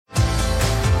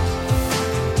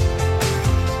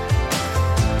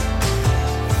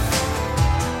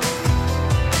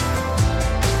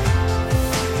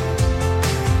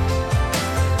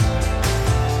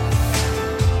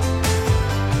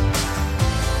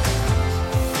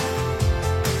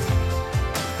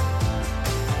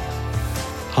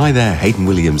Hi there, Hayden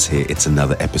Williams here. It's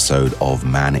another episode of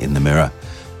Man in the Mirror,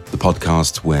 the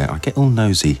podcast where I get all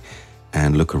nosy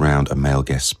and look around a male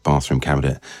guest's bathroom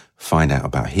cabinet, find out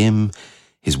about him,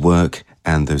 his work,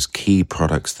 and those key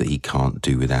products that he can't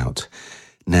do without.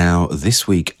 Now, this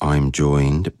week I'm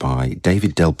joined by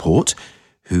David Delport,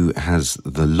 who has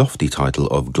the lofty title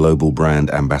of Global Brand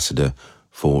Ambassador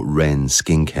for REN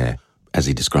Skincare. As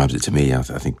he describes it to me, I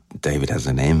think David has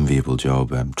an enviable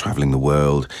job travelling the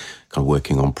world, kind of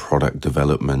working on product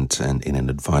development and in an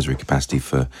advisory capacity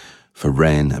for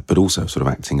REN, but also sort of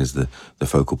acting as the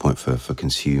focal point for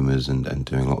consumers and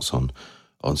doing lots on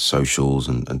socials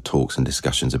and talks and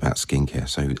discussions about skincare.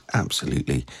 So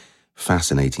absolutely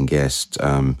fascinating guest,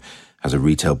 has a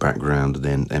retail background,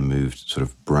 then moved sort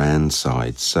of brand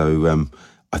side. So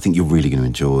I think you're really going to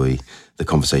enjoy the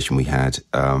conversation we had.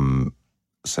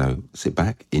 So sit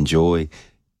back, enjoy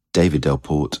David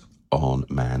Delport on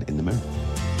Man in the Mirror.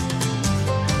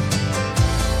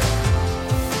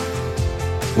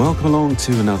 Welcome along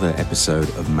to another episode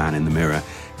of Man in the Mirror.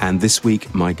 And this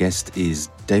week, my guest is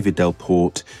David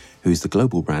Delport, who's the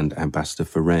Global Brand Ambassador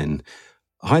for REN.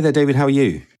 Hi there, David. How are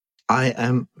you? I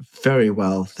am very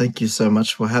well. Thank you so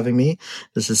much for having me.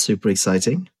 This is super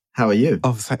exciting. How are you?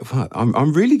 Oh,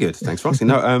 I'm really good. Thanks for asking.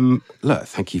 No, look,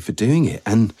 thank you for doing it.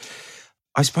 And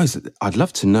I suppose I'd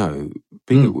love to know,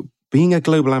 being a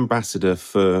global ambassador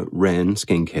for REN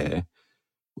Skincare,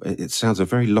 it sounds a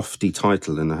very lofty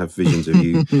title, and I have visions of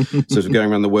you sort of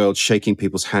going around the world shaking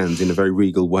people's hands in a very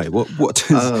regal way. What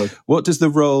does the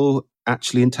role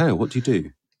actually entail? What do you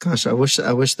do? Gosh, I wish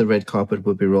the red carpet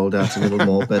would be rolled out a little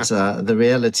more, but the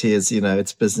reality is,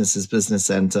 it's business is business,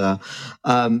 and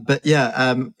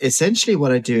essentially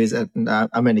what I do is, I'm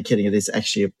only kidding. It is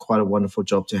actually quite a wonderful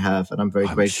job to have, and I'm very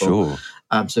grateful. Sure.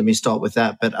 So let me start with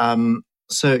that. But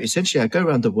so essentially, I go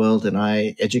around the world and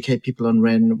I educate people on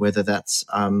REN, whether that's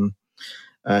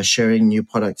sharing new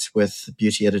products with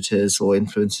beauty editors or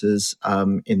influencers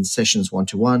in sessions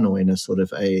 1-to-1 or in a sort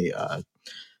of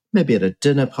maybe at a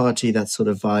dinner party, that sort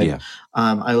of vibe. Yeah.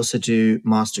 I also do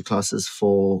masterclasses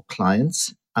for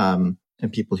clients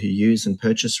and people who use and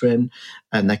purchase REN,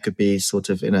 and that could be sort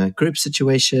of in a group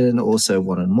situation, also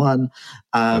one-on-one.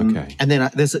 Okay. And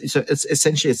then so it's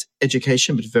essentially it's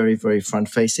education, but very, very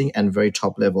front-facing and very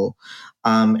top level.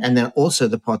 And then also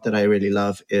the part that I really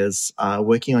love is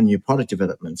working on new product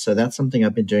development. So that's something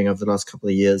I've been doing over the last couple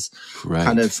of years. Right.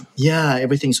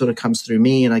 Everything sort of comes through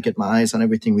me, and I get my eyes on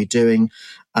everything we're doing.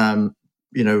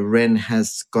 REN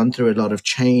has gone through a lot of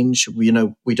change. We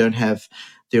don't have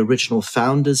the original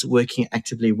founders working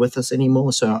actively with us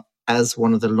anymore. So as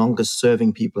one of the longest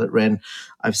serving people at REN,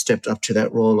 I've stepped up to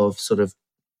that role of sort of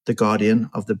the guardian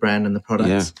of the brand and the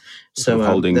products. Yeah. So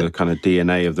holding the kind of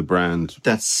DNA of the brand.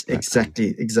 That's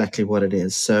exactly what it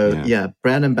is. So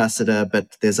brand ambassador,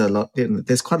 but there's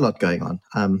quite a lot going on.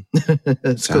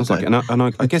 Sounds like it. And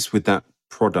I guess with that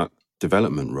product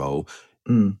development role,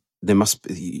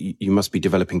 you must be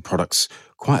developing products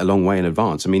quite a long way in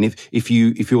advance. I mean, if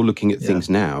you're looking at things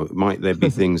now, might there be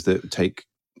things that take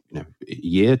a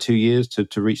year, 2 years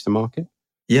to reach the market?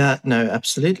 Yeah, no,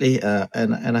 absolutely.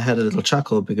 And I had a little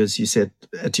chuckle because you said,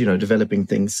 developing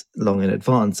things long in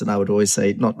advance. And I would always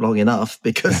say not long enough,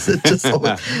 because it just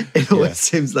always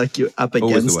seems like you're up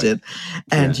against it.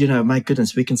 And, my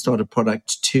goodness, we can start a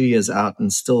product 2 years out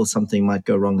and still something might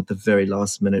go wrong at the very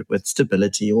last minute with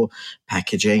stability or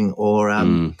packaging or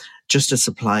just a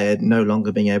supplier no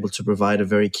longer being able to provide a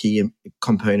very key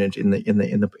component in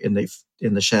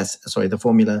the chassis, the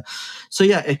formula. So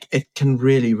it can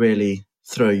really, really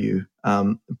throw you.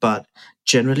 But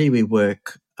generally we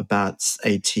work about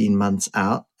 18 months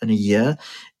out and a year.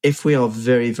 If we are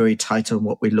very, very tight on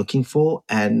what we're looking for,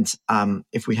 and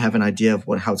if we have an idea of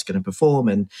how it's going to perform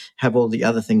and have all the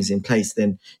other things in place,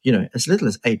 then, as little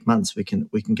as 8 months, we can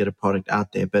get a product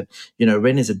out there. But,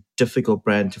 REN is a difficult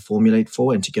brand to formulate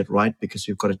for and to get right because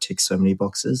we've got to tick so many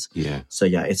boxes. Yeah. So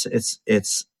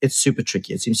it's super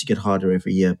tricky. It seems to get harder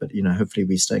every year, but, hopefully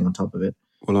we're staying on top of it.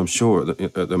 Well, I'm sure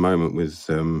at the moment with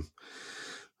a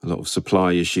lot of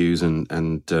supply issues and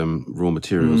raw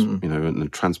materials,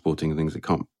 and transporting things, it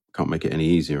can't make it any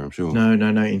easier, I'm sure. No,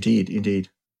 indeed.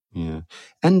 Yeah.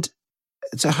 And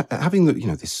so having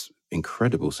this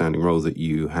incredible sounding role that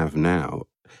you have now,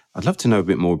 I'd love to know a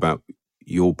bit more about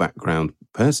your background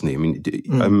personally. I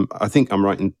mean, I think I'm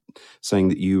right in saying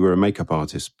that you were a makeup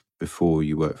artist before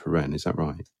you worked for REN. Is that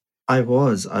right? I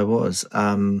was.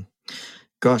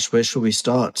 Gosh, where should we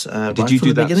start? Did you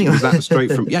do that? Was that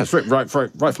straight from? Yeah, right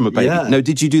from a baby. Yeah. No,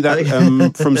 did you do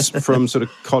that from sort of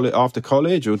college, after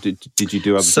college, or did you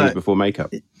do other things before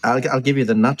makeup? I'll give you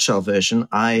the nutshell version.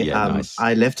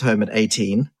 I left home at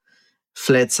 18,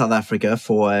 fled South Africa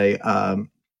for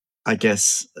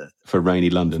for rainy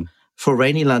London. For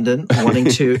rainy London, wanting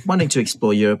to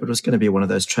explore Europe. It was going to be one of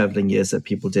those traveling years that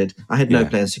people did. I had no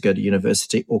plans to go to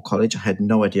university or college. I had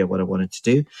no idea what I wanted to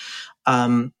do.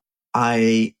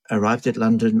 I arrived at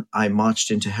London. I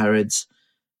marched into Harrods.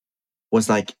 Was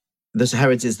like, this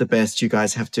Harrods is the best. You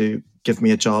guys have to give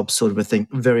me a job, sort of a thing.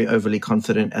 Very overly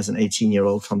confident as an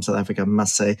 18-year-old from South Africa, I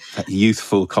must say. That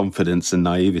youthful confidence and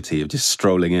naivety of just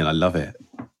strolling in. I love it.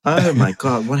 Oh my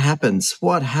God, what happens?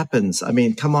 What happens? I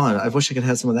mean, come on. I wish I could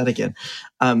have some of that again.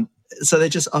 So they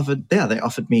just they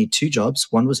offered me 2 jobs.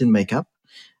 One was in makeup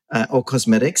or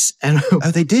cosmetics. And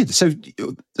they did. So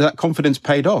that confidence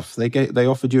paid off. They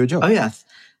offered you a job. Oh yeah.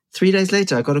 3 days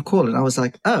later, I got a call and I was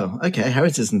like, oh, okay,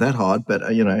 Harrods isn't that hard, but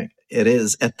it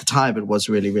is. At the time, it was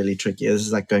really, really tricky. This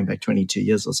is like going back 22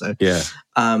 years or so. Yeah.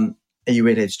 And you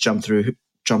really had to jump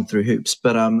through hoops.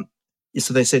 But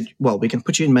so they said, well, we can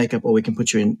put you in makeup or we can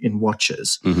put you in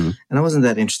watches. Mm-hmm. And I wasn't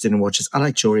that interested in watches. I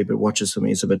like jewelry, but watches for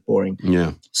me is a bit boring.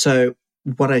 Yeah. So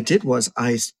what I did was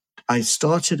I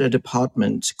started a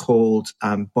department called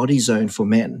Body Zone for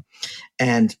Men.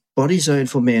 And Body Zone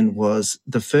for Men was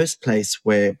the first place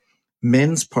where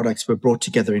men's products were brought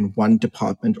together in one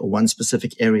department or one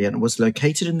specific area, and it was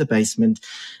located in the basement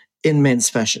in men's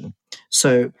fashion.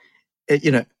 So,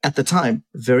 at the time,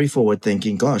 very forward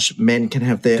thinking, gosh, men can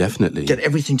have get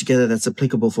everything together that's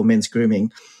applicable for men's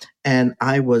grooming. And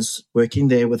I was working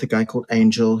there with a guy called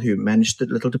Angel who managed the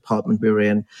little department we were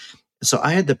in. So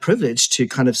I had the privilege to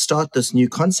kind of start this new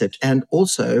concept and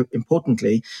also,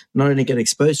 importantly, not only get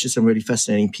exposed to some really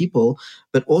fascinating people,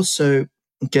 but also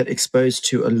get exposed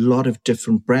to a lot of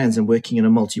different brands and working in a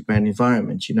multi-brand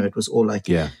environment. It was all like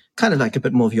kind of like a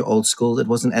bit more of your old school. It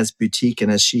wasn't as boutique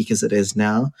and as chic as it is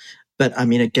now. But I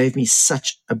mean, it gave me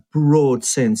such a broad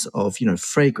sense of,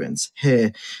 fragrance,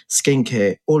 hair,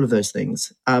 skincare, all of those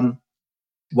things.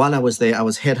 While I was there, I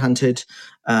was headhunted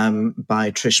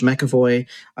by Trish McAvoy.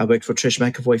 I worked for Trish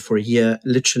McAvoy for a year.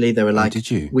 Literally, they were like,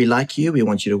 we like you. We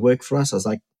want you to work for us. I was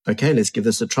like, okay, let's give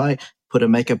this a try. Put a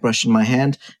makeup brush in my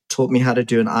hand, taught me how to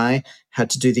do an eye, had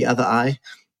to do the other eye,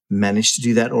 managed to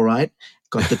do that all right.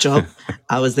 Got the job.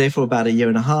 I was there for about a year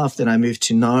and a half. Then I moved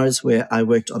to NARS, where I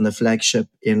worked on the flagship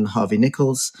in Harvey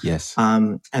Nichols. Yes.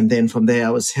 And then from there, I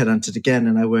was headhunted again,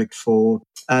 and I worked for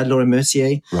Laura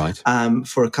Mercier. Right.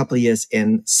 For a couple of years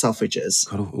in Selfridges.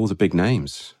 Got all the big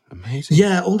names. Amazing.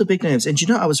 Yeah, all the big names. And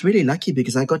I was really lucky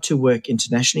because I got to work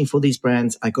internationally for these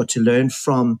brands. I got to learn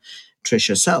from Trish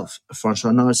herself,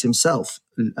 Francois Norris himself.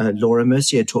 Laura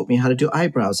Mercier taught me how to do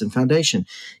eyebrows and foundation.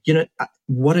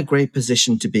 What a great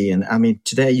position to be in. I mean,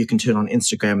 today you can turn on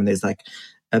Instagram and there's like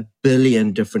a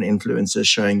billion different influencers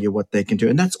showing you what they can do.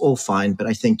 And that's all fine. But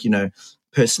I think,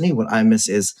 personally, what I miss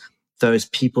is those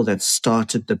people that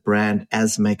started the brand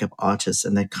as makeup artists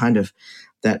and that kind of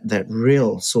that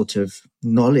real sort of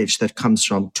knowledge that comes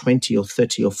from 20 or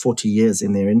 30 or 40 years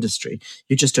in their industry.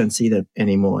 You just don't see that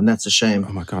anymore, and that's a shame.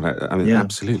 Oh my God, I mean,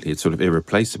 absolutely. It's sort of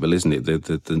irreplaceable, isn't it?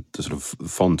 The sort of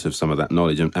font of some of that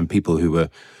knowledge and people who were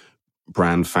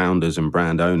brand founders and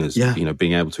brand owners,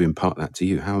 being able to impart that to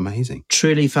you. How amazing.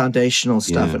 Truly foundational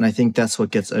stuff. Yeah. And I think that's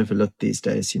what gets overlooked these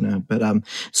days, But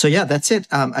so yeah, that's it.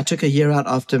 I took a year out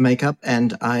after makeup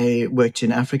and I worked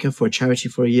in Africa for a charity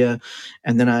for a year.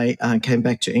 And then I came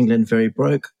back to England very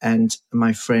broke, and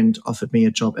my friend offered me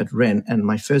a job at REN. And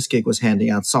my first gig was handing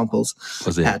out samples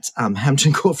at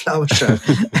Hampton Court Flower Show.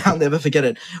 I'll never forget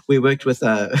it. We worked with,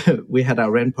 we had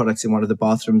our REN products in one of the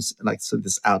bathrooms, like so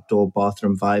this outdoor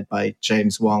bathroom vibe by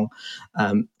James Wong,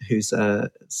 who's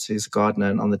a gardener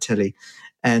and on the telly.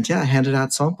 And I handed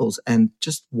out samples, and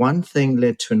just one thing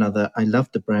led to another. I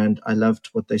loved the brand. I loved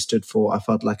what they stood for. I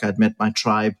felt like I'd met my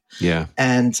tribe. Yeah.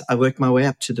 And I worked my way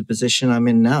up to the position I'm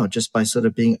in now just by sort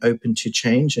of being open to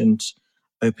change and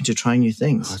open to trying new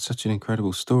things. Oh, it's such an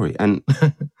incredible story. And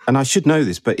and I should know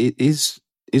this, but is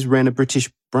REN a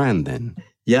British brand then?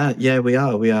 Yeah, we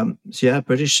are. We are. So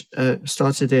British,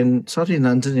 started in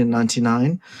London in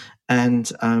 1999.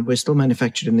 And we're still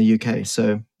manufactured in the UK.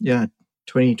 So,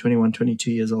 20, 21,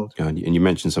 22 years old. Yeah, and you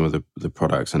mentioned some of the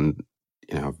products, and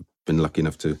I've been lucky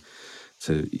enough to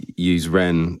use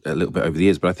REN a little bit over the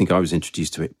years, but I think I was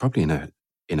introduced to it probably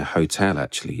in a hotel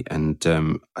actually. And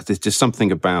there's just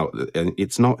something about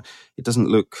it doesn't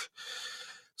look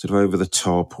sort of over the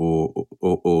top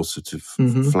or sort of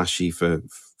flashy for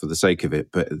the sake of it,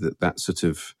 but that sort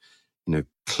of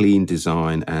clean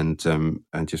design and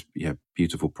just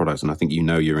beautiful products. And I think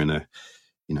you're in a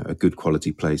good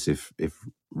quality place if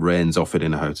REN's offered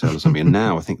in a hotel or something. And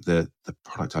now I think the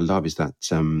product I love is that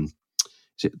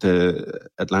is it the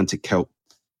Atlantic kelp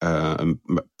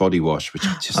body wash, which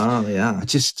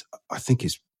I think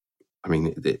is, I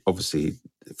mean, obviously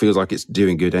it feels like it's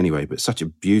doing good anyway, but such a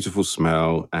beautiful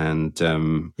smell, and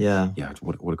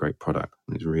what a great product.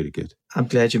 It's really good. I'm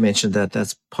glad you mentioned that.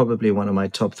 That's probably one of my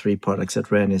top 3 products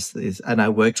at REN is and I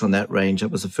worked on that range.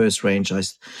 It was the first range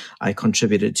I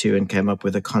contributed to and came up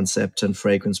with a concept and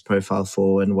fragrance profile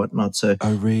for and whatnot. So,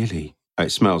 oh really?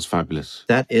 It smells fabulous.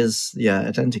 That is,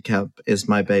 Atlantic Cap is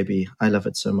my baby. I love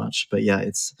it so much. But yeah,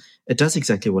 it does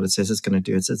exactly what it says it's going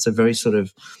to do. It's a very sort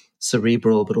of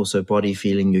cerebral but also body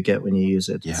feeling you get when you use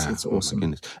it. It's awesome. My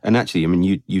goodness. And actually, I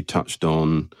mean, you touched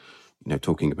on,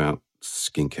 talking about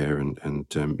skincare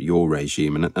and your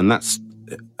regime, and that's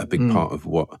a big part of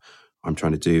what I'm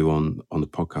trying to do on the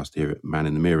podcast here at Man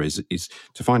in the Mirror is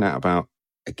to find out about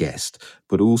a guest,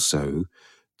 but also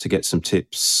to get some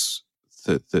tips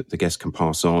that the guest can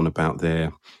pass on about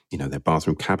their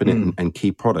bathroom cabinet and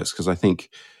key products. Because I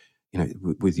think,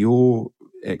 with your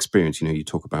experience, you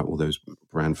talk about all those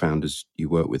brand founders you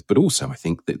work with, but also I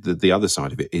think that the other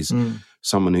side of it is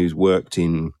someone who's worked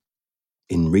in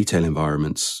retail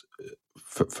environments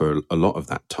for a lot of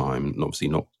that time, and obviously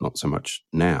not so much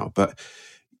now, but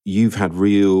you've had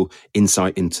real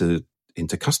insight into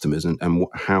customers and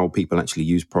how people actually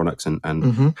use products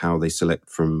and how they select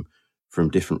from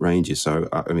different ranges. So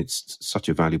I mean, it's such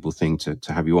a valuable thing to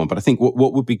have you on. But I think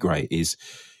what would be great is,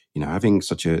 having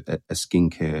such a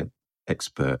skincare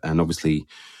expert, and obviously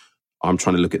I'm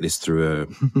trying to look at this through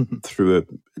a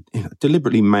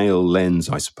deliberately male lens,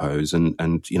 I suppose, and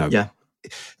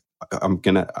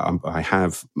I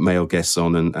have male guests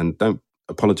on, and don't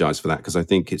apologize for that, because I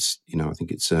think it's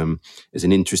an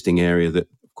interesting area that,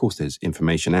 of course, there's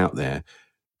information out there,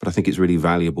 but I think it's really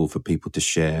valuable for people to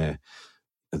share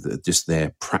just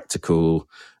their practical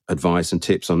advice and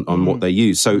tips on what they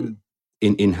use. So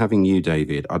in having you,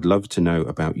 David, I'd love to know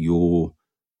about your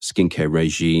skincare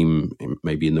regime,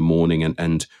 maybe in the morning,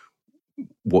 and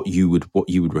what you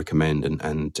would recommend,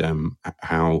 and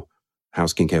how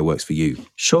skincare works for you.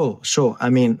 Sure. I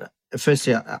mean,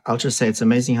 firstly, I'll just say it's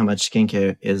amazing how much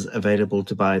skincare is available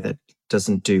to buy that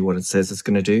doesn't do what it says it's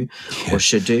going to do or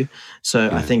should do. So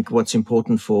I think what's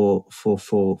important for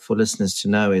listeners to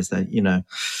know is that,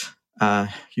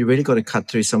 you really got to cut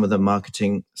through some of the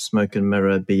marketing smoke and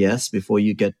mirror BS before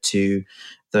you get to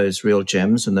those real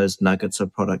gems and those nuggets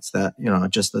of products that, are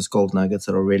just those gold nuggets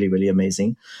that are really, really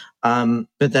amazing. But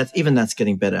that's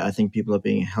getting better. I think people are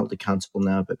being held accountable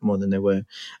now a bit more than they were.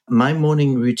 My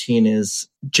morning routine is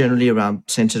generally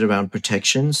centered around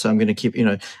protection. So I'm going to keep,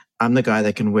 I'm the guy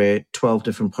that can wear 12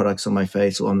 different products on my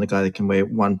face, or I'm the guy that can wear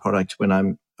one product when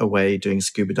I'm away doing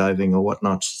scuba diving or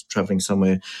whatnot, traveling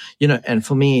somewhere, and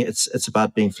for me, it's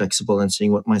about being flexible and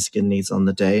seeing what my skin needs on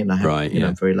the day. And I have,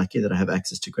 I'm very lucky that I have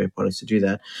access to great products to do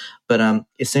that. But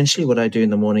essentially what I do in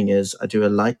the morning is I do a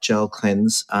light gel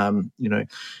cleanse.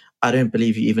 I don't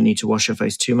believe you even need to wash your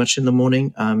face too much in the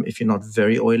morning if you're not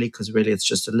very oily, because really it's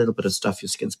just a little bit of stuff your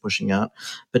skin's pushing out.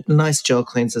 But a nice gel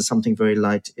cleanser, something very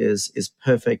light, is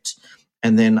perfect.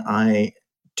 And then I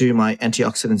do my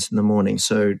antioxidants in the morning.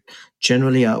 So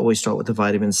generally, I always start with the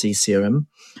vitamin C serum.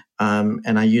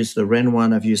 And I use the REN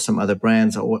one. I've used some other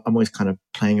brands. I'm always kind of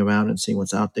playing around and seeing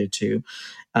what's out there too.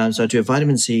 So I do a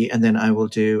vitamin C, and then I will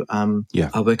do,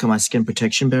 I'll work on my skin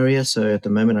protection barrier. So at the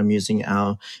moment, I'm using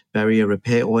our barrier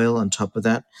repair oil on top of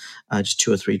that, just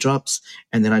 2 or 3 drops.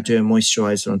 And then I do a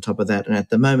moisturizer on top of that. And at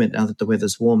the moment, now that the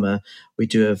weather's warmer, we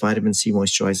do a vitamin C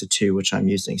moisturizer too, which I'm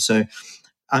using. So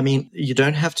I mean, you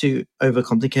don't have to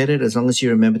overcomplicate it, as long as you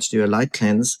remember to do a light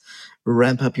cleanse,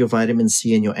 ramp up your vitamin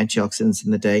C and your antioxidants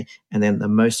in the day, and then the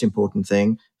most important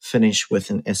thing, finish with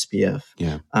an SPF.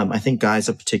 Yeah. I think guys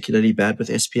are particularly bad with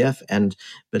SPF, and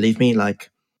believe me,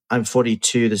 I'm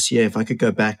 42 this year. If I could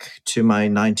go back to my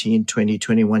 19, 20,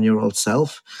 21-year-old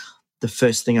self, the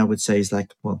first thing I would say is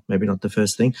maybe not the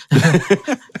first thing,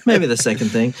 maybe the second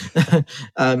thing,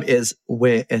 is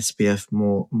wear SPF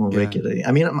more regularly.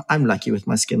 I mean, I'm lucky with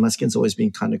my skin. My skin's always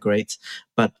been kind of great,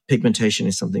 but pigmentation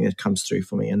is something that comes through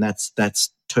for me, and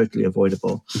that's totally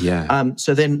avoidable. Yeah.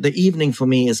 So then the evening for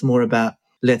me is more about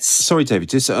Sorry, David,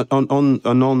 just on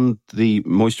the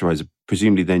moisturizer,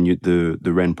 presumably then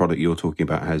the REN product you're talking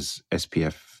about has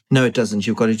SPF. No, it doesn't.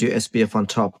 You've got to do SPF on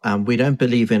top. We don't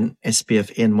believe in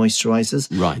SPF in moisturizers.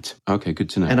 Right. Okay, good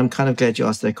to know. And I'm kind of glad you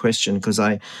asked that question, because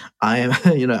I am,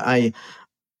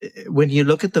 when you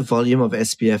look at the volume of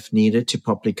SPF needed to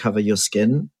properly cover your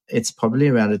skin, it's probably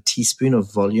around a teaspoon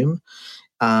of volume.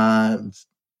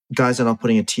 Guys are not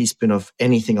putting a teaspoon of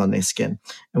anything on their skin.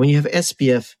 And when you have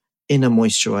SPF in a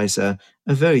moisturizer,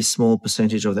 a very small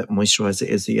percentage of that moisturizer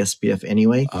is the SPF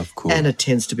anyway. Of course. And it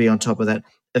tends to be on top of that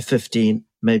a 15,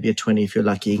 maybe a 20 if you're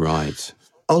lucky. Right.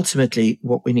 Ultimately,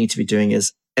 what we need to be doing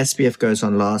is SPF goes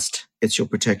on last. It's your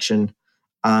protection.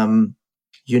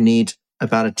 You need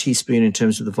about a teaspoon in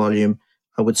terms of the volume.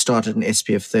 I would start at an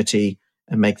SPF 30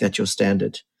 and make that your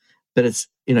standard. But it's,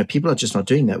 people are just not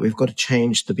doing that. We've got to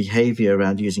change the behavior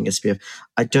around using SPF.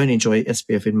 I don't enjoy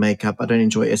SPF in makeup. I don't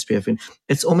enjoy SPF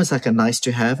it's almost like a nice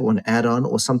to have or an add-on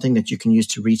or something that you can use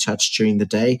to retouch during the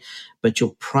day. But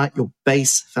your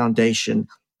base foundation,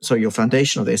 so your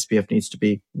foundation of the SPF needs to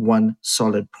be one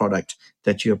solid product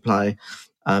that you apply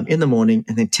in the morning.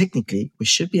 And then technically we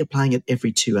should be applying it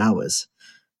every 2 hours.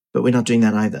 But we're not doing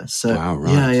that either. So, wow,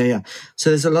 right. Yeah. So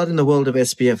there's a lot in the world of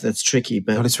SPF that's tricky.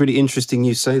 But it's really interesting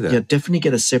you say that. Yeah, definitely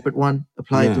get a separate one.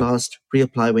 Apply it last,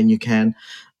 reapply when you can.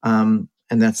 And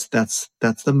that's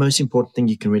the most important thing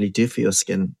you can really do for your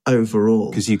skin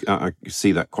overall. Because I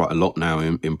see that quite a lot now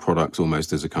in products,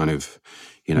 almost as a kind of,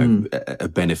 a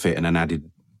benefit and an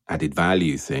added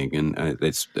value thing. And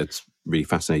it's really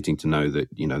fascinating to know that,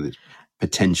 there's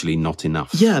potentially not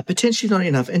enough. Yeah, potentially not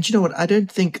enough. And you know what?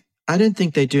 I don't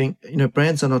think they're doing,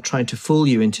 brands are not trying to fool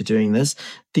you into doing this.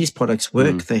 These products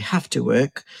work. They have to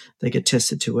work. They get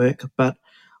tested to work. But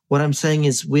what I'm saying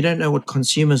is we don't know what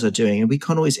consumers are doing and we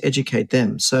can't always educate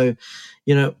them. So,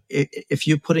 if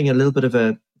you're putting a little bit of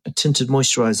a tinted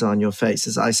moisturizer on your face,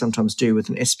 as I sometimes do with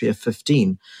an SPF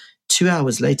 15, 2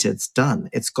 hours later, it's done.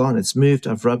 It's gone. It's moved.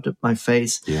 I've rubbed up my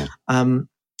face. Yeah.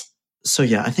 So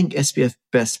yeah, I think SPF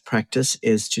best practice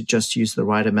is to just use the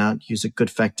right amount, use a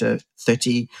good factor,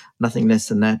 30, nothing less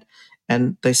than that.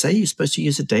 And they say you're supposed to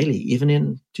use it daily, even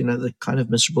in, the kind of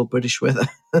miserable British weather.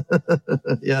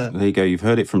 Yeah. There you go. You've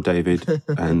heard it from David.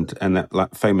 and that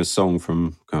famous song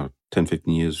from 10,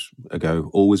 15 years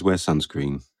ago, always wear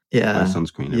sunscreen. Yeah. Wear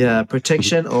sunscreen. Yeah.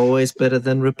 Protection always better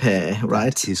than repair,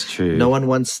 right? That is true. No one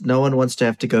wants to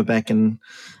have to go back and,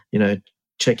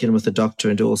 check in with the doctor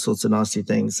and do all sorts of nasty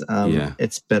things.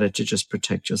 It's better to just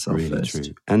protect yourself really first.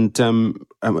 True. And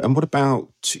what about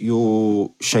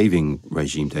your shaving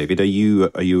regime, David? Are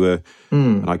you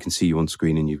and I can see you on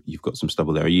screen and you've got some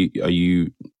stubble there. Are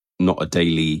you not a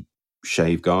daily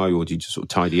shave guy, or do you just sort of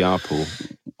tidy up, or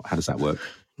how does that work?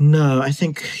 No, I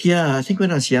think when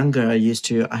I was younger,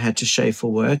 I had to shave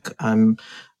for work.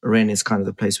 REN is kind of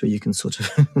the place where you can sort of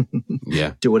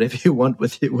do whatever you want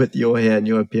with your hair and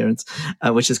your appearance,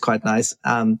 which is quite nice.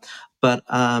 But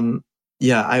I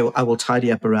will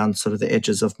tidy up around sort of the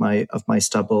edges of my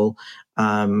stubble.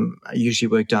 I usually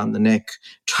work down the neck,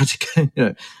 try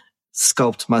to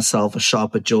sculpt myself a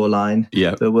sharper jawline.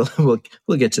 Yeah, but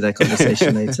we'll get to that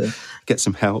conversation later. Get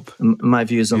some help. My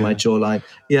views on my jawline.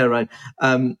 Yeah, right.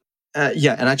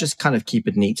 And I just kind of keep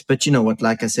it neat. But you know what?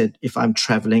 Like I said, if I'm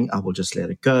traveling, I will just let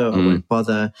it go. I won't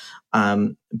bother.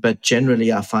 But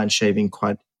generally, I find shaving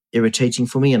quite irritating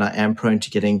for me, and I am prone to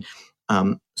getting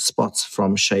spots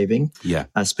from shaving. Yeah,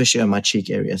 especially on my cheek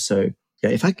area. So yeah,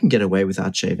 if I can get away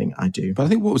without shaving, I do. But I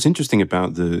think what was interesting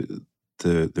about the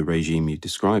regime you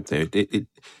described there,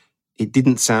 it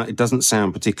doesn't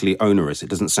sound particularly onerous. It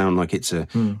doesn't sound like it's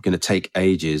going to take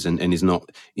ages and is not,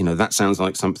 that sounds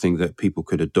like something that people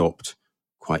could adopt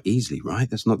quite easily, right?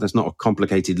 That's not a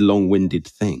complicated, long-winded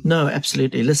thing. No,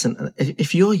 absolutely. Listen,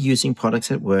 if you're using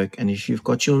products at work and if you've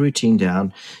got your routine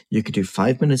down, you could do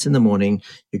 5 minutes in the morning,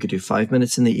 you could do 5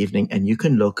 minutes in the evening, and you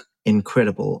can look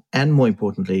incredible. And more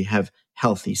importantly, have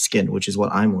healthy skin, which is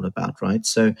what I'm all about, right?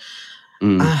 So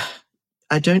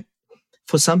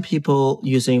for some people,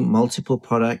 using multiple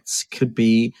products could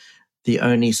be the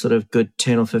only sort of good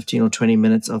 10 or 15 or 20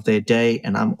 minutes of their day.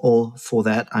 And I'm all for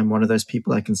that. I'm one of those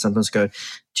people. I can sometimes go, do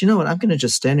you know what? I'm going to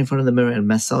just stand in front of the mirror and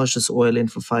massage this oil in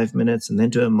for 5 minutes and then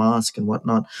do a mask and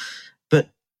whatnot. But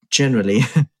generally,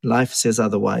 life says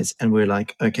otherwise. And we're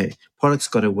like, okay, products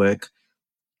got to work.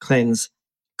 Cleanse,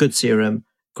 good serum,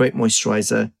 great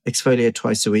moisturizer, exfoliate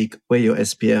twice a week, wear your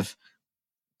SPF.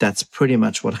 That's pretty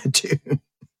much what I do.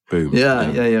 Boom.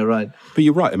 Yeah, right. But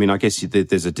you're right. I mean, I guess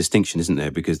there's a distinction, isn't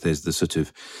there? Because there's the sort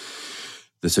of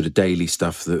daily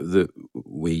stuff that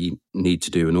we need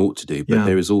to do and ought to do. But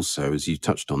there is also, as you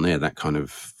touched on there, that kind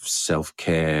of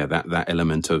self-care, that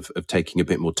element of taking a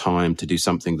bit more time to do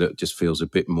something that just feels a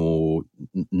bit more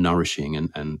nourishing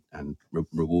and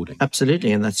rewarding.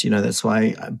 Absolutely. And that's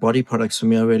why body products for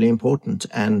me are really important.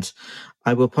 And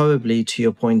I will probably, to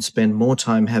your point, spend more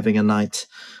time having a night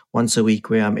once a week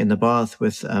where I'm in the bath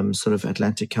with sort of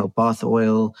Atlantic kelp bath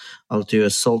oil. I'll do a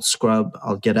salt scrub.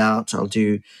 I'll get out. I'll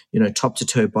do, top to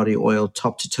toe body oil,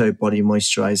 top to toe body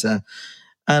moisturizer.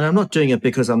 And I'm not doing it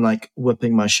because I'm like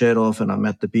whipping my shirt off and I'm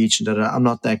at the beach and I'm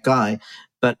not that guy.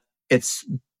 But it's,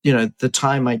 the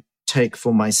time I take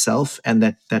for myself, and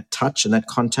that touch and that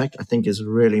contact, I think, is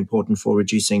really important for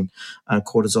reducing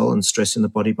cortisol and stress in the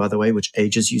body, by the way, which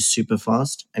ages you super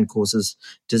fast and causes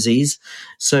disease.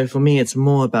 So for me, it's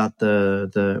more about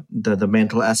the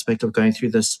mental aspect of going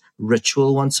through this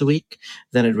ritual once a week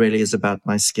than it really is about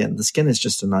my skin. The skin is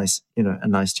just a nice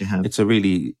to have.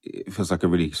 It feels like a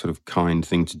really sort of kind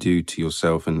thing to do to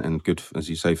yourself, and good, as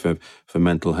you say, for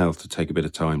mental health, to take a bit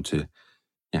of time to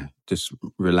just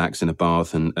relax in a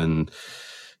bath and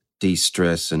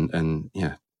de-stress and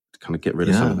kind of get rid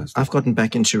of some of that stuff. I've gotten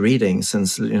back into reading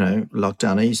since,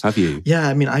 lockdown. Have you? Yeah,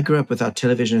 I mean, I grew up without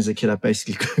television as a kid. I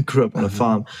basically grew up on a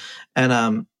farm.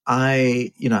 And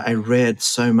I read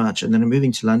so much. And then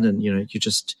moving to London, you're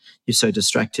so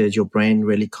distracted. Your brain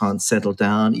really can't settle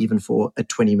down even for a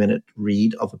 20-minute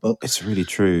read of a book. It's really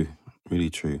true. Really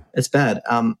true. It's bad.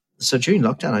 So during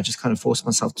lockdown, I just kind of forced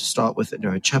myself to start with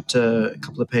a chapter, a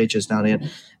couple of pages now and then.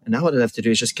 And now what I have to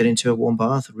do is just get into a warm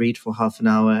bath, read for half an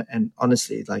hour, and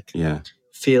honestly,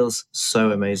 feels so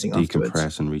amazing decompress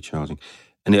afterwards. And recharging.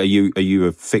 And are you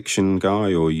a fiction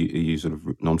guy, or are you sort of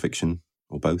non-fiction,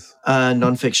 or both?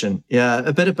 Non-fiction, yeah,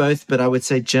 a bit of both, but I would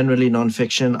say generally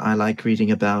non-fiction. I like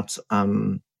reading about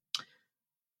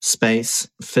space,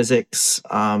 physics,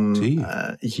 Do you?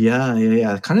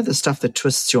 kind of the stuff that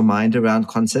twists your mind around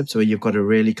concepts, where you've got to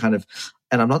really kind of,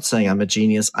 and I'm not saying I'm a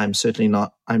genius. I'm certainly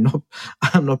not. I'm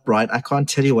not bright. I can't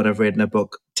tell you what I've read in a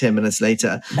book 10 minutes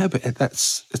later. No, but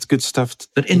it's good stuff.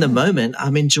 But in the moment,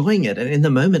 I'm enjoying it. And in the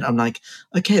moment, I'm like,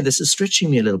 okay, this is stretching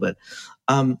me a little bit.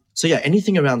 So yeah,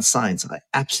 anything around science, I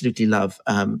absolutely love.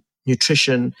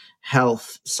 Nutrition,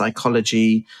 health,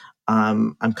 psychology.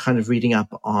 I'm kind of reading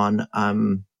up on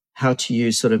how to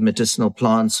use sort of medicinal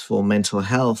plants for mental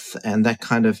health and that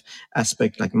kind of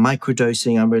aspect, like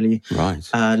microdosing. I'm really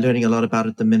learning a lot about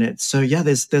at the minute. So yeah,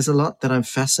 there's a lot that I'm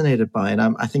fascinated by, and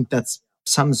I think that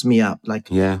sums me up. Like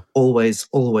always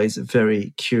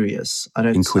very curious.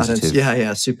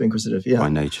 Inquisitive. Super inquisitive. Yeah, by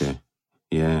nature.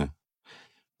 Yeah.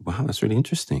 Wow, that's really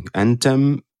interesting. And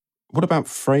what about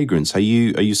fragrance? Are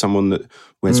you someone that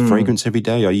wears fragrance every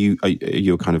day? Are you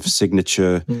a kind of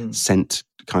signature scent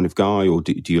kind of guy, or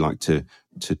do you like to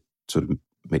sort of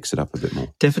mix it up a bit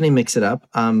more? Definitely mix it up.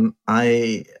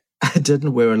 I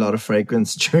didn't wear a lot of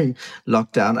fragrance during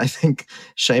lockdown. I think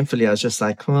shamefully, I was just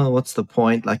like, well, what's the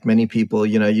point? Like many people,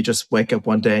 you just wake up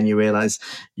one day and you realize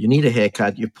you need a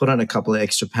haircut. You put on a couple of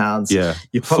extra pounds. Yeah,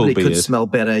 you probably could smell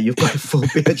better. You've got a full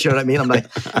beard. You know what I mean? I'm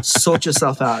like, sort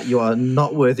yourself out. You are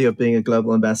not worthy of being a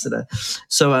global ambassador.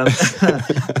 So on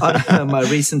my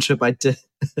recent trip, I did.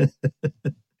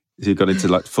 You got into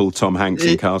like full Tom Hanks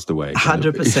in Castaway.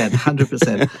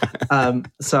 100%.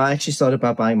 So I actually started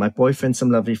by buying my boyfriend some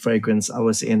lovely fragrance.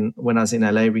 When I was in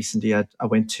LA recently, I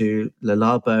went to Le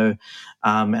Labo,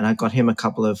 and I got him a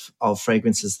couple of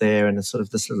fragrances there, and sort of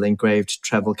this little engraved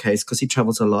travel case, because he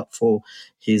travels a lot for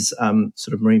his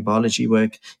sort of marine biology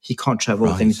work. He can't travel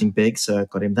with anything big, so I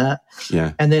got him that.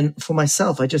 Yeah. And then for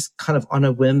myself, I just kind of on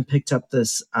a whim picked up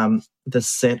this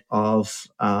set of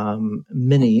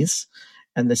minis.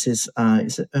 And this is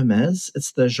it Hermes?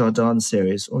 It's the Jardin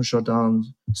series, or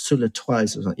Jardin sous le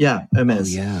toit. Yeah,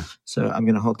 Hermes. Oh, yeah. So I'm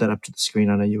going to hold that up to the screen.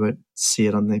 I know you won't see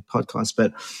it on the podcast,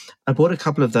 but I bought a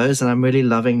couple of those, and I'm really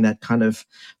loving that kind of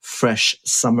fresh,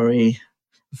 summery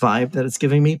vibe that it's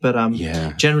giving me. But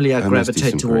generally I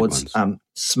gravitate towards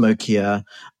smokier.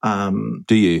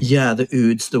 Do you? Yeah, the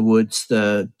ouds, the woods,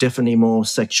 the definitely more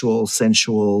sexual,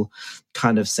 sensual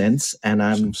kind of sense. And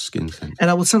some skin sense. And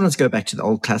I will sometimes go back to the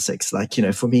old classics. Like,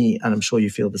 for me, and I'm sure you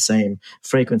feel the same,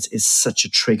 fragrance is such a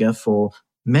trigger for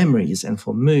memories and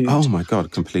for mood. Oh my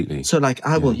God, completely. So like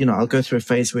I will, I'll go through a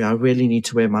phase where I really need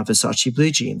to wear my Versace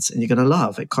blue jeans, and you're going to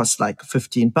laugh. It costs like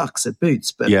 $15 at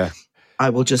Boots, but I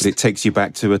will just... But it takes you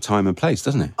back to a time and place,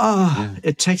 doesn't it?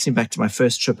 It takes me back to my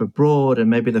first trip abroad,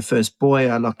 and maybe the first boy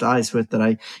I locked eyes with that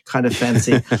I kind of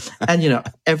fancy. And,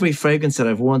 every fragrance that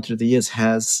I've worn through the years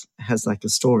has like a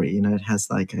story, it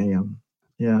has like a,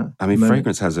 I mean,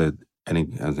 fragrance has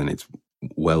it's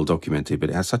well documented, but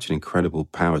it has such an incredible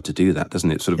power to do that, doesn't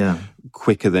it? Sort of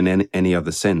quicker than any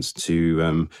other sense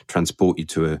to transport you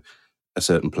to a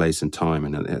certain place and time,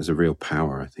 and it has a real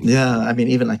power, I think. Yeah, I mean,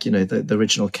 even like, the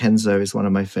original Kenzo is one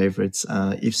of my favorites.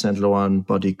 Yves Saint Laurent,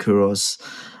 Body Kuros.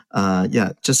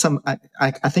 Just some,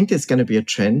 I think there's going to be a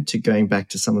trend to going back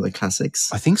to some of the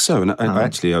classics. I think so. And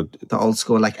actually, the old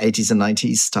school, like 80s and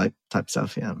 90s type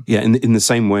stuff. Yeah. Yeah. In the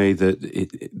same way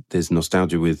that there's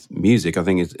nostalgia with music, I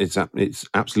think it's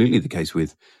absolutely the case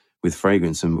with with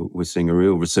fragrance, and we're seeing a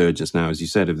real resurgence now, as you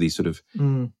said, of these sort of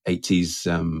 80s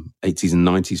and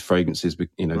 90s fragrances.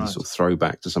 You know, these sort of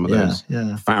throwback to some of those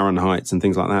Fahrenheits and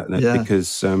things like that. Yeah.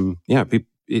 Because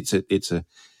it's a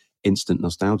instant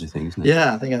nostalgia thing, isn't it?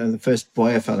 Yeah, I think the first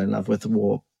boy I fell in love with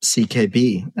wore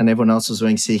CKB, and everyone else was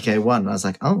wearing CK1. I was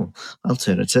like, oh,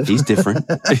 alternative. He's different.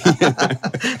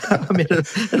 I mean,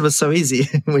 it was so easy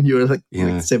when you were like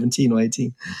 17 or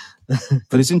 18.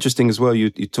 But it's interesting as well. You're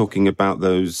talking about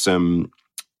those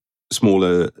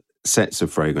smaller sets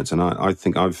of fragrance, and I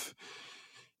think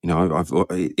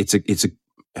it's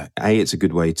a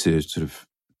good way to sort of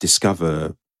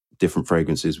discover different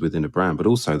fragrances within a brand, but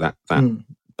also that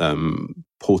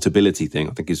portability thing,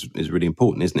 I think is really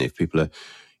important, isn't it? If people are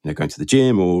going to the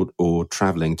gym or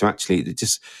traveling, to actually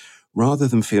just, rather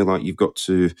than feel like you've got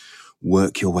to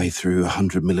work your way through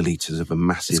 100 milliliters of a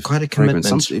massive, it's quite a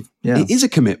commitment. It is a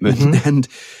commitment, and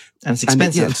it's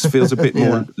expensive. And it just feels a bit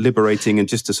more liberating, and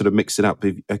just to sort of mix it up.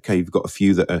 Okay, you've got a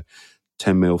few that are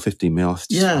 10 mil, 15 mil.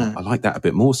 I like that a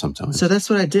bit more sometimes. So that's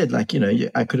what I did. Like,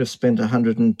 I could have spent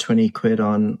 120 quid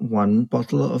on one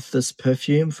bottle of this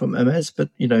perfume from Hermes, but,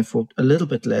 for a little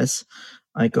bit less,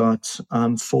 I got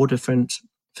 4 different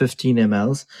 15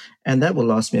 mLs, and that will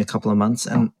last me a couple of months.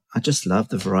 And I just love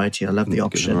the variety. I love the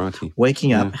option.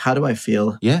 Waking up, how do I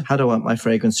feel? Yeah. How do I want my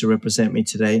fragrance to represent me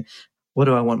today? What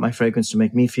do I want my fragrance to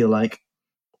make me feel like?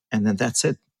 And then that's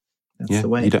it. That's the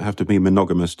way. You don't have to be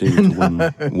monogamous, do you? To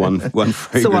one fragrance.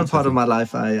 It's the one part of my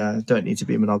life I don't need to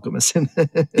be monogamous in.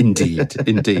 Indeed.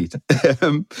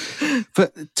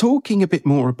 But talking a bit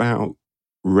more about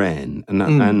REN,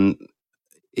 and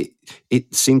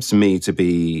it seems to me to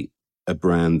be a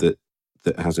brand that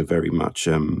has a very much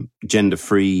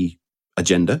gender-free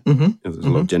agenda. There's a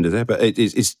lot of gender there, but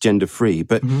it's gender-free.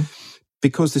 But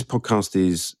because this podcast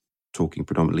is talking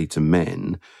predominantly to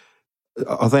men,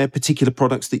 are there particular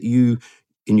products that you,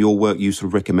 in your work, you sort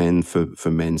of recommend for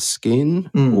men's skin,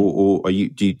 or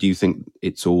do you think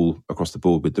it's all across the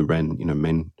board with the REN?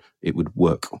 Men, it would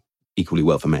work equally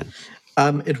well for men.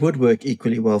 It would work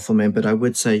equally well for men, but I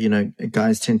would say,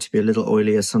 guys tend to be a little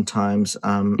oilier sometimes.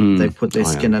 They put their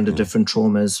skin under different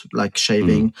traumas, like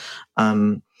shaving.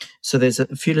 So there's a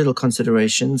few little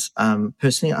considerations.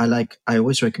 Personally, I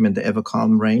always recommend the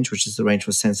Evercalm range, which is the range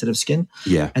for sensitive skin.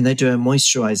 Yeah. And they do a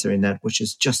moisturizer in that, which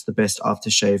is just the best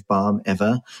aftershave balm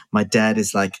ever. My dad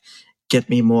is like, get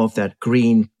me more of that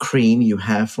green cream you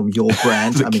have from your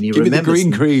brand. I mean, he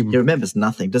remembers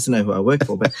nothing, doesn't know who I work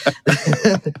for, but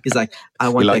he's like, I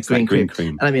want that green cream.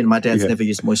 And I mean, my dad's never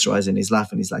used moisturizer in his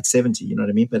life, and he's like 70, you know what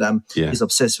I mean? But he's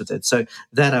obsessed with it. So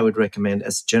that I would recommend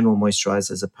as general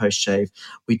moisturizer, as a post-shave.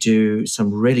 We do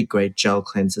some really great gel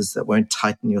cleansers that won't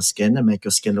tighten your skin and make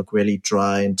your skin look really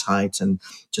dry and tight and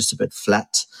just a bit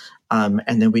flat.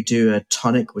 And then we do a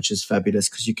tonic, which is fabulous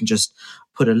because you can just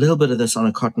put a little bit of this on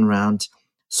a cotton round,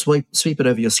 sweep it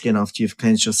over your skin after you've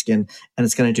cleansed your skin, and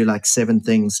it's going to do like 7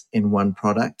 things in one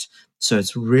product. So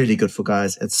it's really good for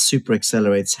guys. It super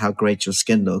accelerates how great your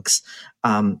skin looks.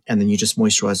 And then you just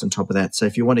moisturize on top of that. So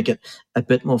if you want to get a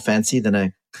bit more fancy than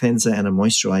a cleanser and a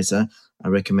moisturizer, I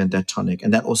recommend that tonic.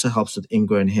 And that also helps with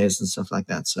ingrown hairs and stuff like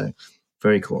that. So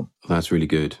very cool. That's really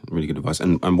good. Really good advice.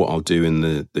 And what I'll do in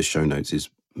the show notes is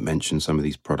mention some of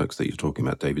these products that you're talking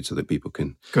about, David, so that people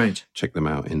can check them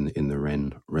out in the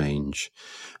REN range.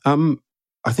 I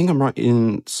think I'm right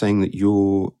in saying that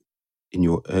you're in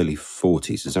your early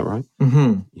 40s. Is that right?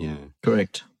 Mm-hmm. Yeah.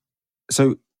 Correct.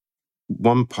 So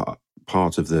one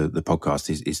part of the podcast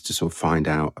is to sort of find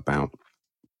out about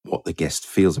what the guest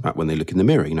feels about when they look in the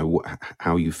mirror,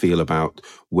 how you feel about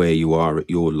where you are at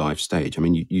your life stage. I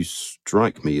mean, you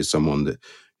strike me as someone that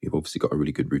you've obviously got a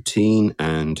really good routine,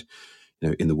 and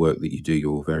in the work that you do,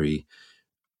 you're very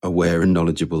aware and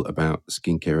knowledgeable about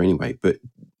skincare anyway. But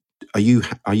are you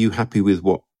happy with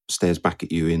what stares back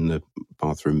at you in the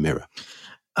bathroom mirror?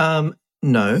 No.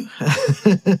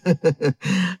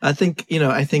 I think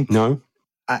no.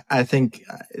 I think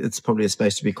it's probably a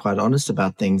space to be quite honest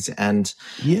about things. And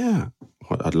yeah,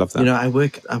 I'd love that.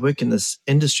 I work in this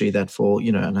industry that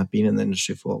and I've been in the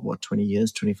industry for 20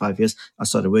 years, 25 years. I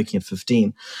started working at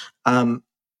 15.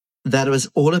 That was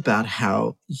all about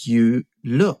how you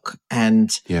look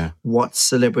and what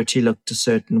celebrity looked a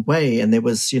certain way. And there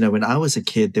was, when I was a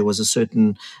kid, there was a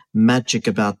certain magic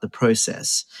about the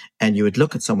process. And you would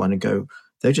look at someone and go,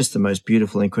 they're just the most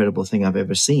beautiful, incredible thing I've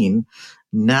ever seen.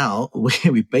 Now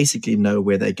we basically know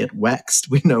where they get waxed.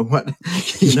 We know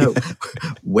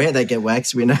where they get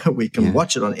waxed. We know we can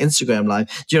watch it on Instagram Live.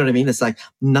 Do you know what I mean? It's like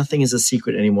nothing is a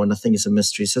secret anymore. Nothing is a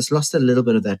mystery. So it's lost a little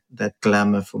bit of that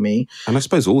glamour for me. And I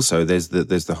suppose also there's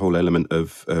the whole element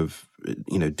of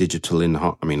digital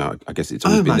I mean, I guess it's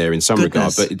always been there in some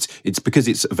regard, but it's because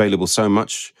it's available so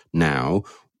much now.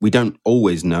 We don't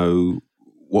always know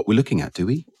what we're looking at, do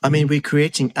we? I mean, we're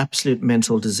creating absolute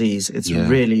mental disease. It's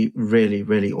really, really,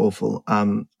 really awful.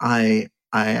 I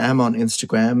am on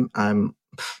Instagram. I'm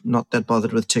not that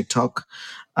bothered with TikTok.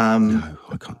 No,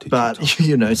 I can't do but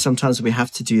TikTok. Sometimes we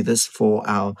have to do this for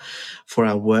our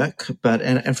work. But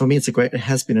and for me, it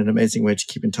has been an amazing way to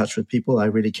keep in touch with people I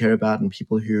really care about and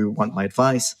people who want my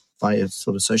advice via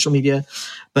sort of social media.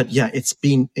 But yeah, it's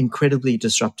been incredibly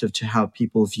disruptive to how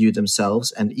people view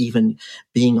themselves, and even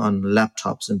being on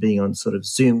laptops and being on sort of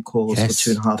Zoom calls for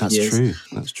 2.5 years.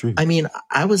 That's true. I mean,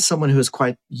 I was someone who was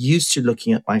quite used to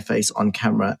looking at my face on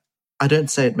camera. I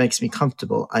don't say it makes me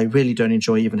comfortable. I really don't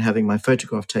enjoy even having my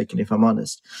photograph taken, if I'm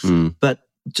honest. But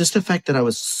just the fact that I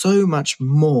was so much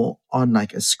more on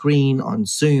like a screen, on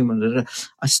Zoom,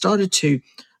 I started to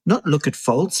not look at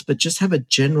faults, but just have a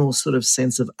general sort of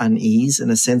sense of unease and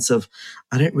a sense of,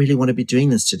 I don't really want to be doing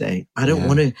this today. I don't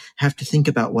want to have to think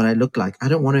about what I look like. I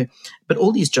don't want to, but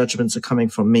all these judgments are coming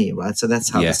from me, right? So that's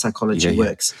how the psychology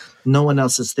works. No one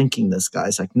else is thinking this,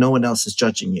 guys. Like no one else is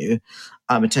judging you.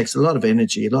 It takes a lot of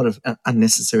energy, a lot of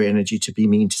unnecessary energy to be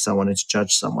mean to someone and to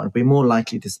judge someone. We're more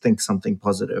likely to think something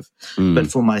positive. But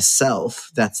for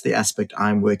myself, that's the aspect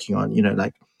I'm working on,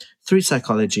 like through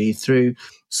psychology, through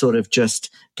sort of just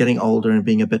getting older and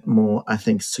being a bit more, I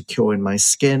think, secure in my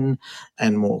skin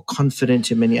and more confident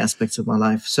in many aspects of my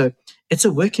life. So it's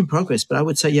a work in progress. But I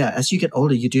would say, as you get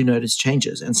older, you do notice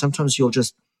changes. And sometimes you'll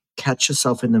just catch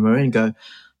yourself in the mirror and go,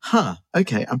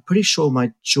 okay, I'm pretty sure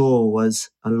my jaw was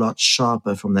a lot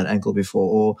sharper from that angle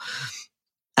before.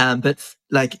 But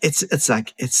like,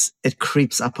 it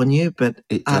creeps up on you, but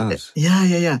it does.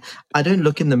 I don't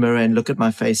look in the mirror and look at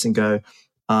my face and go,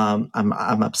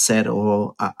 I'm upset,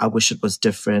 or I wish it was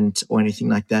different, or anything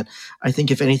like that. I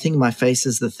think if anything, my face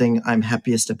is the thing I'm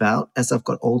happiest about as I've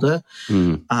got older.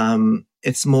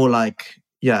 It's more like,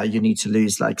 you need to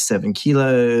lose like 7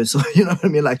 kilos, or you know what I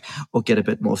mean? Like, or get a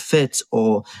bit more fit,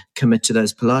 or commit to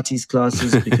those Pilates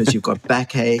classes because you've got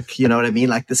backache. You know what I mean?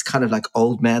 Like this kind of like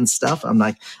old man stuff. I'm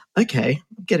like, okay,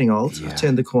 I'm getting old. I've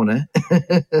turned the corner.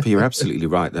 But you're absolutely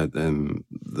right. That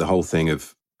the whole thing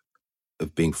of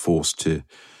being forced to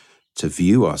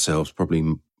view ourselves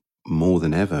probably more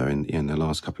than ever in the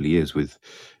last couple of years with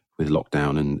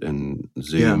lockdown and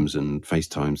Zooms and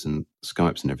FaceTimes and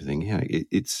Skypes and everything.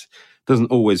 It's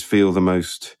doesn't always feel the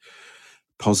most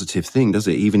positive thing, does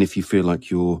it? Even if you feel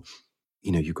like you've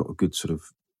got a good sort of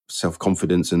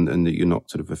self-confidence and that you're not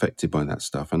sort of affected by that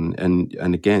stuff. And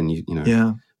again,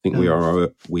 I think we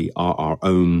are our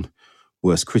own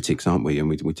worst critics, aren't we? And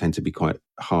we tend to be quite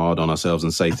hard on ourselves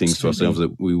and say things to ourselves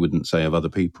that we wouldn't say of other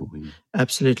people.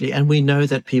 Absolutely. And we know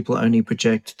that people only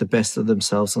project the best of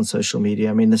themselves on social media.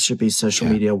 I mean, this should be social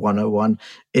media 101.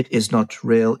 It is not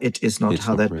real. It is not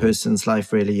how that person's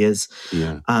life really is.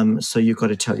 So you've got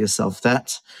to tell yourself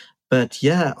that. But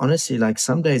honestly, like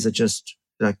some days are just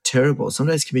like terrible. Some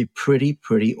days can be pretty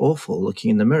awful looking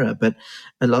in the mirror. But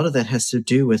a lot of that has to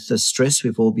do with the stress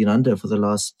we've all been under for the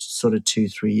last sort of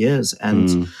 2-3 years.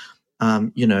 And,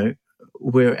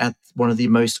 we're at one of the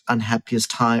most unhappiest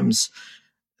times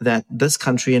that this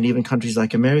country and even countries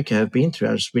like America have been through.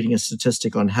 I was reading a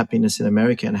statistic on happiness in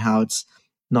America and how it's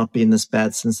not been this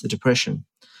bad since the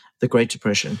Great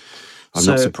Depression. I'm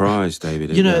not surprised, David.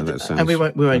 And we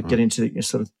won't get into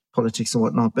sort of politics and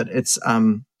whatnot, but it's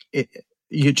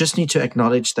you just need to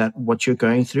acknowledge that what you're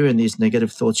going through and these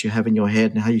negative thoughts you have in your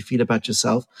head and how you feel about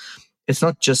yourself, it's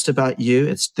not just about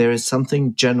you. There is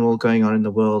something general going on in the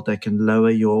world that can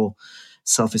lower your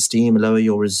self-esteem, lower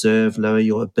your reserve, lower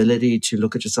your ability to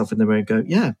look at yourself in the mirror and go,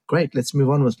 yeah, great, let's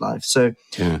move on with life. So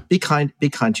be kind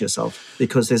to yourself,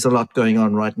 because there's a lot going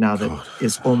on right now that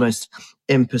is almost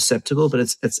imperceptible, but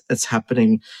it's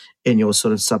happening in your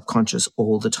sort of subconscious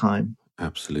all the time.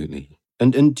 Absolutely.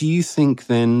 And do you think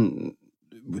then,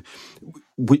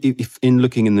 if in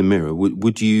looking in the mirror,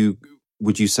 would you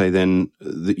say then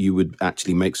that you would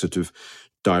actually make sort of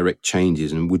direct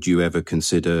changes, and would you ever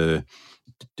consider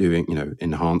doing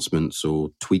enhancements or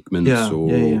tweakments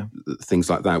or things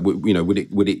like that?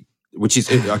 Would it which is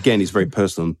again is very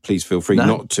personal, and please feel free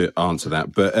not to answer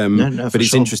that, but but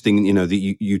it's interesting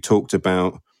that you talked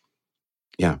about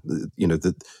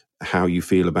how you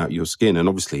feel about your skin. And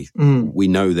obviously we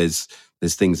know there's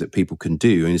things that people can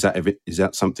do. And is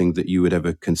that something that you would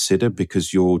ever consider,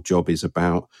 because your job is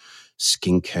about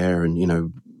skincare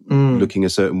and, looking a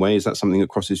certain way? Is that something that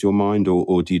crosses your mind,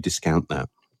 or do you discount that?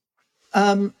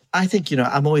 I think,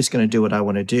 I'm always going to do what I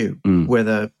want to do,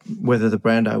 whether the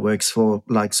brand I works for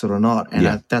likes it or not.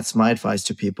 And that's my advice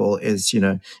to people is,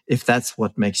 if that's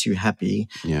what makes you happy,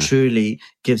 truly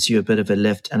gives you a bit of a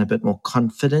lift and a bit more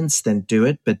confidence, then do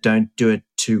it. But don't do it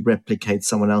to replicate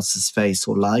someone else's face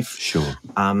or life. Sure.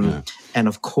 And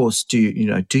of course, do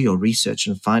your research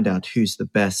and find out who's the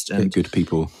best. And get good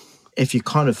people. If you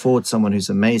can't afford someone who's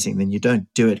amazing, then you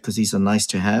don't do it, because these are nice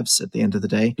to haves at the end of the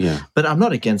day. Yeah. But I'm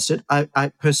not against it.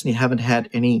 I personally haven't had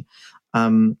any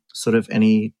sort of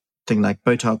anything like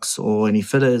Botox or any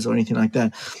fillers or anything like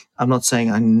that. I'm not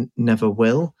saying I never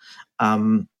will.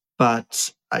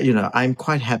 But, I'm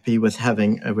quite happy with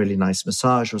having a really nice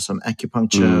massage or some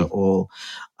acupuncture, or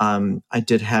I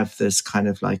did have this kind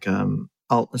of like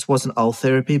it wasn't oil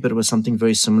therapy, but it was something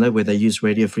very similar where they use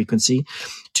radio frequency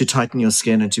to tighten your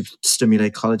skin and to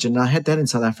stimulate collagen. And I had that in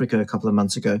South Africa a couple of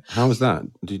months ago. How was that?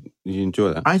 Did you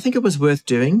enjoy that? I think it was worth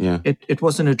doing. Yeah. It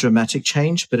wasn't a dramatic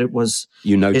change, but it was...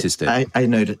 You noticed it? I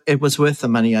noticed. It was worth the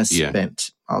money I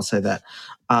spent. Yeah. I'll say that.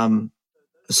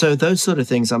 So those sort of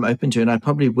things I'm open to, and I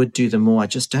probably would do them more. I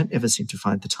just don't ever seem to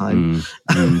find the time.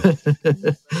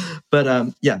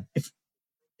 But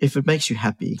if it makes you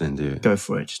happy, then do it. Go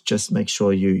for it. Just make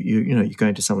sure you're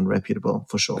going to someone reputable,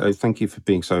 for sure. Thank you for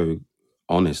being so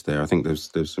honest there. I think there's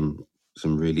some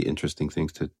really interesting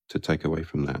things to take away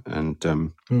from that. And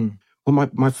well,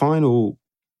 my final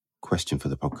question for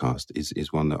the podcast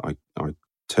is one that I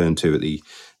turn to at the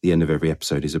end of every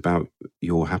episode, is about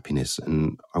your happiness.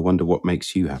 And I wonder what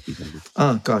makes you happy, David.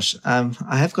 Oh gosh,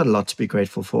 I have got a lot to be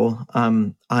grateful for.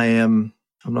 I'm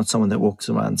not someone that walks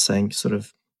around saying sort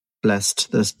of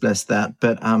blessed this, blessed that,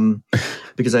 but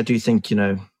because I do think,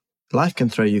 life can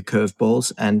throw you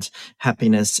curveballs, and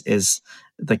happiness is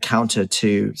the counter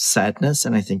to sadness.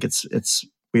 And I think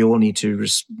we all need to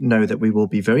know that we will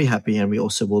be very happy, and we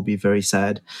also will be very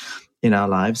sad in our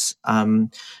lives.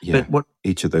 But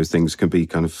each of those things can be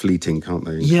kind of fleeting, can't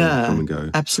they? Yeah, come and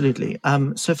go. Absolutely.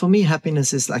 So for me,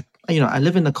 happiness is like, I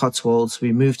live in the Cotswolds.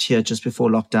 We moved here just before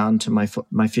lockdown to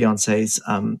my fiance's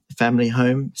family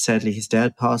home. Sadly, his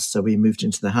dad passed, so we moved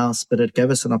into the house. But it gave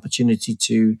us an opportunity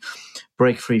to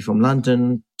break free from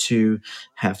London, to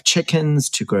have chickens,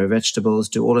 to grow vegetables,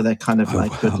 do all of that kind of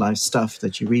good life stuff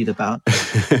that you read about.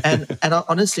 and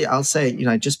honestly, I'll say,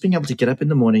 just being able to get up in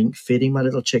the morning, feeding my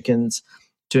little chickens,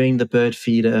 doing the bird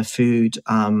feeder food,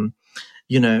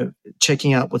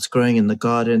 checking out what's growing in the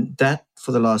garden, that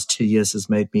for the last 2 years has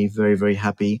made me very, very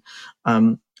happy.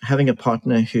 Having a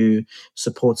partner who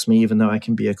supports me, even though I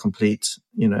can be a complete,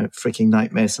 freaking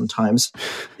nightmare sometimes,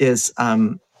 is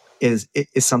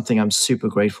something I'm super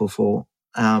grateful for.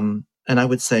 And I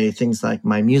would say things like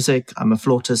my music. I'm a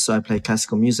flautist, so I play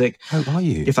classical music. Oh, are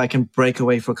you? If I can break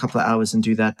away for a couple of hours and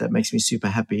do that, that makes me super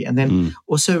happy. And then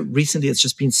also recently, it's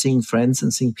just been seeing friends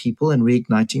and seeing people and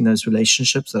reigniting those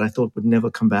relationships that I thought would never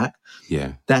come back.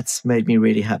 Yeah. That's made me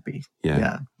really happy.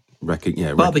 Yeah.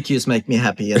 Barbecues make me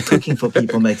happy, and cooking for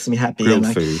people makes me happy.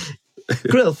 Grilled food.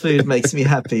 Grilled food makes me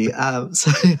happy. That's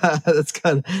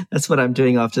what I'm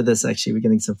doing after this. Actually, we're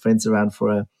getting some friends around for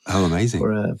a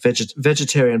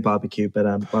vegetarian barbecue,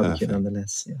 but barbecue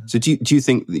nonetheless. Yeah. So do you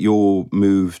think that your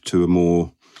move to a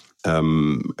more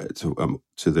to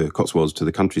the Cotswolds, to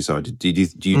the countryside, do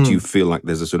you feel like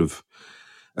there's a sort of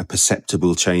a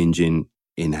perceptible change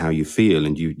in how you feel,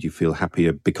 and you feel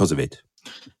happier because of it?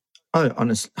 Oh,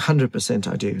 honestly, 100%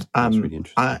 I do. That's really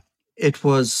interesting.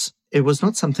 It was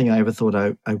not something I ever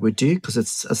thought I would do, because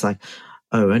it's like,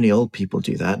 oh, only old people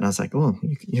do that. And I was like, oh,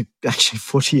 you're actually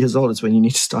 40 years old is when you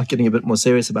need to start getting a bit more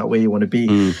serious about where you want to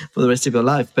be for the rest of your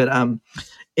life. But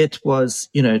it was,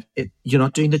 you're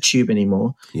not doing the tube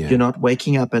anymore. Yeah. You're not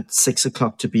waking up at 6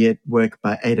 o'clock to be at work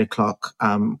by 8 o'clock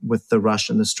with the rush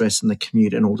and the stress and the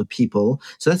commute and all the people.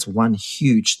 So that's one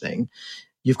huge thing.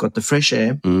 You've got the fresh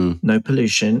air, no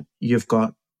pollution. You've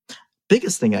got,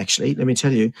 biggest thing actually, let me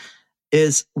tell you,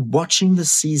 is watching the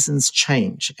seasons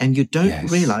change. And you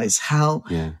don't realize how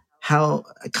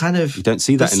kind of... You don't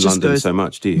see that in London so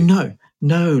much, do you?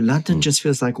 No. London just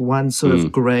feels like one sort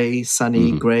of grey,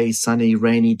 sunny,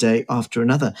 rainy day after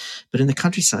another. But in the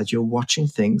countryside, you're watching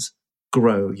things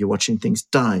grow. You're watching things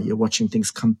die. You're watching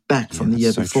things come back from the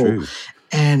year before. True.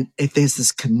 And if there's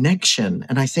this connection,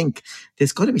 and I think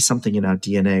there's got to be something in our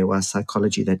DNA or our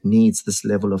psychology that needs this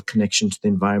level of connection to the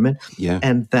environment. Yeah.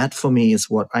 And that for me is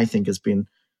what I think has been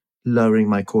lowering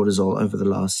my cortisol over the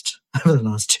last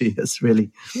 2 years,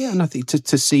 really. Yeah, and I think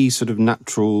to see sort of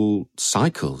natural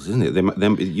cycles, isn't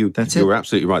it? You're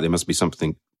absolutely right. There must be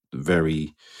something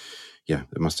very,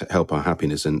 that must help our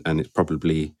happiness, and it's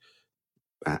probably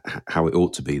how it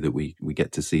ought to be that we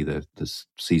get to see the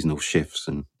seasonal shifts,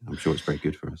 and I'm sure it's very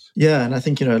good for us. Yeah, and I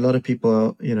think, a lot of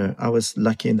people, I was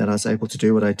lucky in that I was able to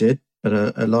do what I did,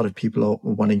 but a lot of people are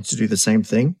wanting to do the same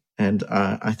thing. And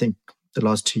I think the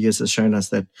last 2 years has shown us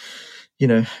that,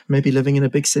 maybe living in a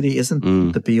big city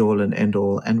isn't the be all and end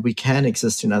all, and we can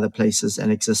exist in other places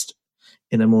and exist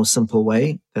in a more simple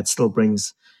way that still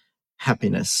brings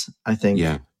happiness, I think.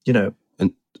 Yeah.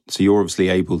 And so you're obviously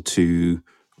able to,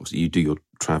 you do your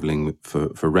traveling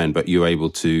for REN, but you're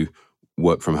able to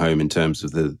work from home in terms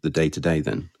of the day-to-day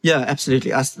then? Yeah,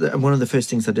 absolutely. One of the first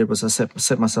things I did was I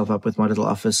set myself up with my little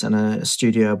office and a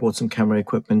studio. I bought some camera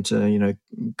equipment,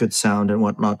 good sound and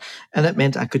whatnot. And that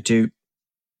meant I could do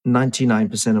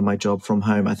 99% of my job from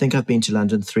home. I think I've been to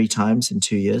London 3 times in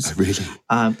 2 years. Oh, really?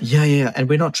 Yeah. And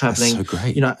we're not traveling. That's so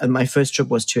great. And my first trip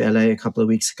was to LA a couple of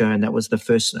weeks ago, and that was the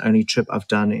first and only trip I've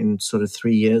done in sort of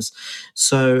 3 years.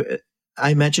 So I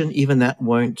imagine even that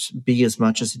won't be as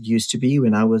much as it used to be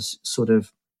when I was sort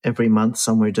of every month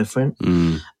somewhere different.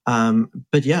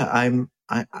 But yeah, I'm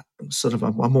a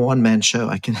one-man show.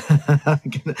 I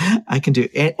can do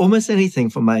almost anything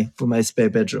from my spare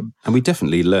bedroom. And we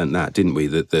definitely learned that, didn't we?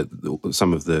 That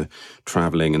some of the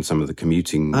traveling and some of the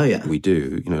commuting we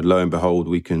do, lo and behold,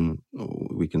 we can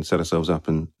set ourselves up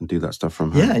and do that stuff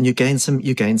from home. Yeah, and you gain some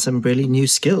really new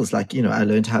skills. Like, I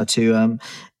learned how to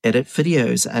edit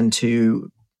videos and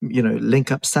to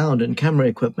link up sound and camera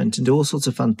equipment and do all sorts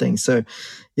of fun things. So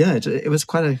yeah, it was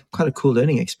quite a cool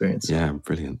learning experience. Yeah,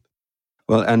 brilliant.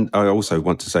 Well, and I also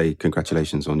want to say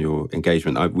congratulations on your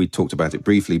engagement. We talked about it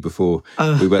briefly before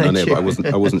we went on air, but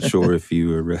I wasn't sure if you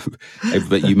were,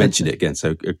 but you mentioned it again.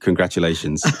 So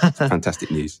congratulations,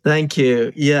 fantastic news. Thank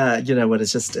you. Yeah, you know what?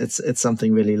 It's just it's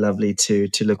something really lovely to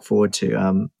look forward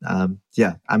to.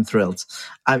 Yeah, I'm thrilled.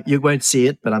 You won't see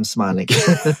it, but I'm smiling.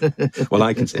 Well,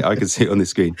 I can see it. I can see it on the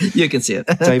screen. You can see it.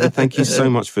 David, thank you so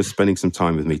much for spending some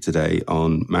time with me today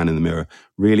on Man in the Mirror.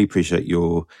 Really appreciate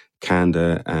your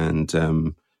candor and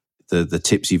the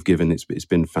tips you've given. It's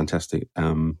been fantastic.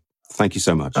 Thank you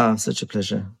so much. Oh, such a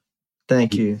pleasure.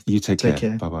 Thank you. You take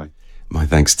care. Bye-bye. My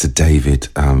thanks to David.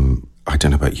 I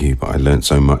don't know about you, but I learned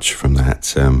so much from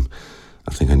that. I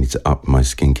think I need to up my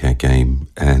skincare game,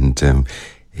 and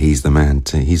he's the man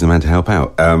to help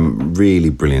out. Really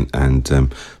brilliant,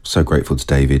 and so grateful to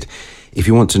David. If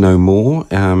you want to know more,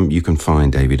 you can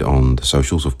find David on the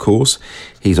socials, of course.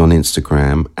 He's on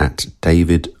Instagram at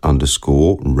David_REN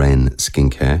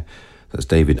Skincare. That's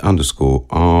David _REN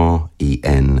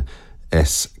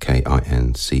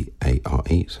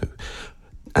SKINCARE. So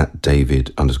at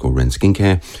David_REN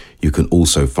Skincare. You can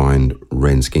also find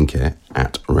REN Skincare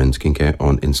at REN Skincare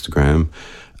on Instagram.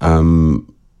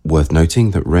 Worth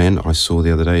noting that REN, I saw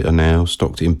the other day, are now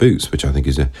stocked in Boots, which I think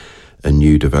is a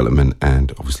new development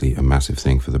and obviously a massive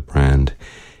thing for the brand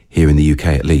here in the UK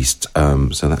at least.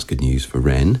 So that's good news for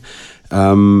REN.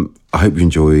 I hope you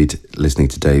enjoyed listening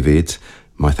to David.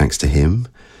 My thanks to him.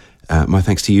 My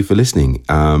thanks to you for listening.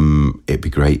 It'd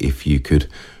be great if you could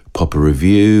pop a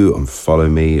review and follow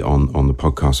me on the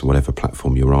podcast or whatever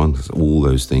platform you're on. All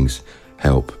those things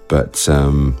help. But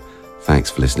thanks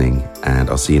for listening,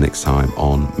 and I'll see you next time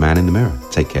on Man in the Mirror.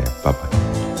 Take care. Bye-bye.